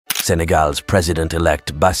Senegal's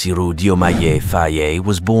president-elect Bassirou Diomaye Faye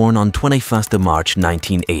was born on 21st March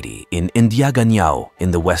 1980 in Ndiaganiao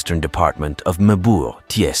in the western department of Mbour,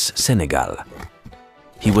 Thiès, Senegal.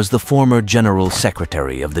 He was the former general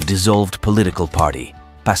secretary of the dissolved political party,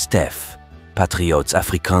 PASTEF, Patriotes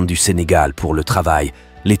Africains du Sénégal pour le Travail,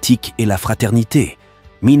 l'Éthique et la Fraternité,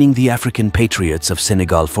 meaning the African Patriots of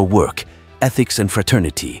Senegal for Work, Ethics and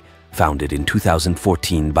Fraternity, founded in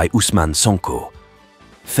 2014 by Ousmane Sonko.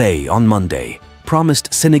 Faye, on Monday,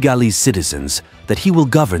 promised Senegalese citizens that he will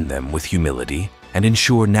govern them with humility and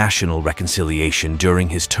ensure national reconciliation during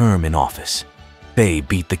his term in office. Faye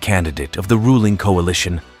beat the candidate of the ruling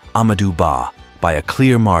coalition, Amadou Ba, by a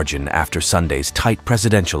clear margin after Sunday's tight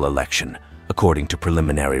presidential election, according to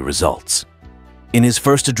preliminary results. In his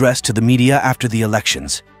first address to the media after the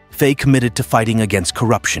elections, Faye committed to fighting against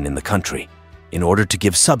corruption in the country in order to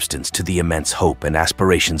give substance to the immense hope and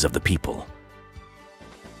aspirations of the people.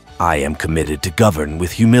 I am committed to govern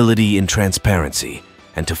with humility and transparency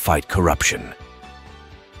and to fight corruption.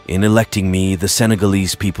 In electing me, the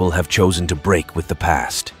Senegalese people have chosen to break with the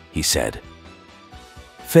past, he said.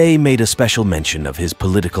 Faye made a special mention of his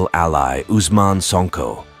political ally Ousmane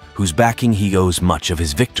Sonko, whose backing he owes much of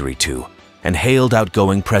his victory to, and hailed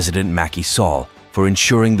outgoing President Macky Sall for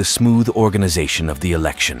ensuring the smooth organization of the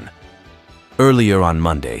election. Earlier on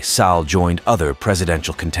Monday, Sall joined other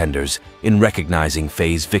presidential contenders in recognizing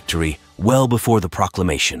Faye's victory well before the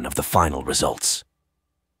proclamation of the final results.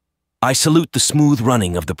 I salute the smooth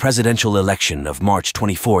running of the presidential election of March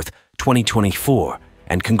 24, 2024,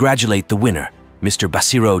 and congratulate the winner, Mr.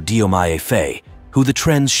 Bassirou Diomaye Faye, who the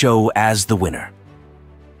trends show as the winner.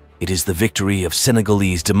 It is the victory of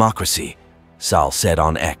Senegalese democracy, Sall said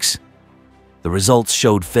on X. The results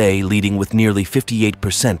showed Faye leading with nearly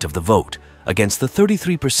 58% of the vote, against the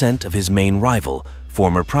 33% of his main rival,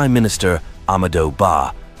 former Prime Minister Amadou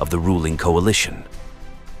Ba of the ruling coalition.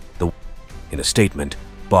 In a statement,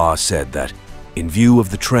 Ba said that, in view of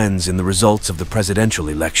the trends in the results of the presidential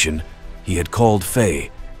election, he had called Faye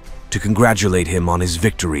to congratulate him on his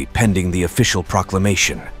victory pending the official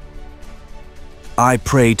proclamation. I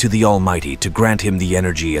pray to the Almighty to grant him the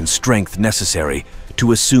energy and strength necessary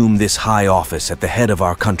to assume this high office at the head of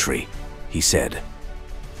our country, he said.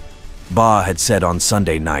 Ba had said on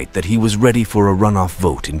Sunday night that he was ready for a runoff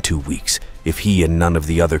vote in 2 weeks if he and none of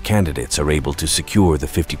the other candidates are able to secure the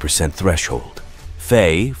 50% threshold.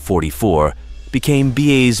 Faye, 44, became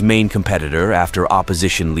BA's main competitor after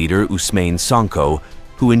opposition leader Ousmane Sonko,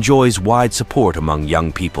 who enjoys wide support among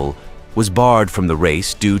young people, was barred from the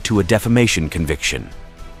race due to a defamation conviction.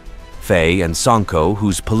 Faye and Sonko,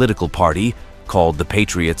 whose political party, called the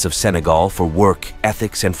Patriots of Senegal for Work,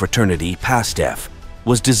 Ethics and Fraternity, PASTEF,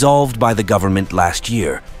 was dissolved by the government last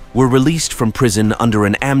year, were released from prison under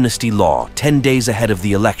an amnesty law 10 days ahead of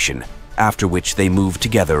the election, after which they moved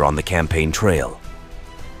together on the campaign trail.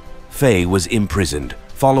 Faye was imprisoned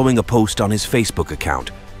following a post on his Facebook account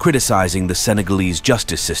criticizing the Senegalese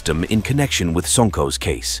justice system in connection with Sonko's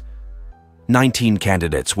case. 19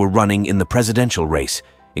 candidates were running in the presidential race,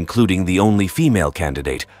 including the only female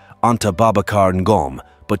candidate, Anta Babacar Ngom,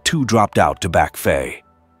 but 2 dropped out to back Faye.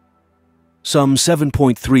 Some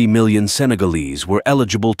 7.3 million Senegalese were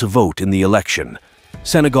eligible to vote in the election.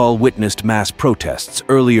 Senegal witnessed mass protests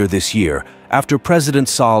earlier this year after President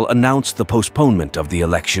Sall announced the postponement of the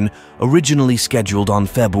election originally scheduled on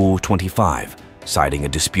February 25, citing a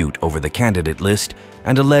dispute over the candidate list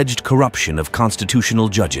and alleged corruption of constitutional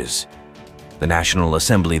judges. The National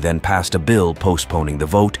Assembly then passed a bill postponing the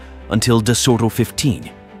vote until December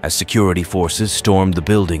 15, as security forces stormed the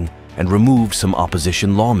building and removed some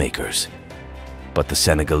opposition lawmakers. But the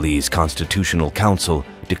Senegalese Constitutional Council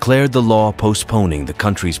declared the law postponing the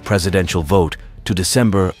country's presidential vote to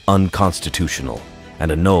December unconstitutional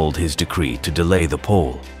and annulled his decree to delay the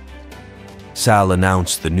poll. Sall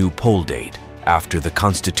announced the new poll date after the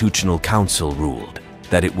Constitutional Council ruled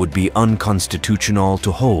that it would be unconstitutional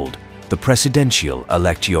to hold the presidential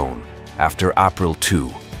election after April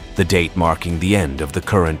 2, the date marking the end of the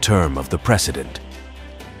current term of the president.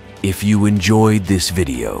 If you enjoyed this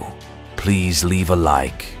video, please leave a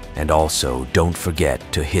like and also don't forget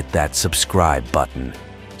to hit that subscribe button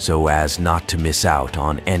so as not to miss out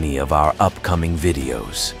on any of our upcoming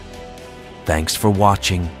videos. Thanks for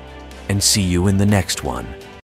watching and see you in the next one.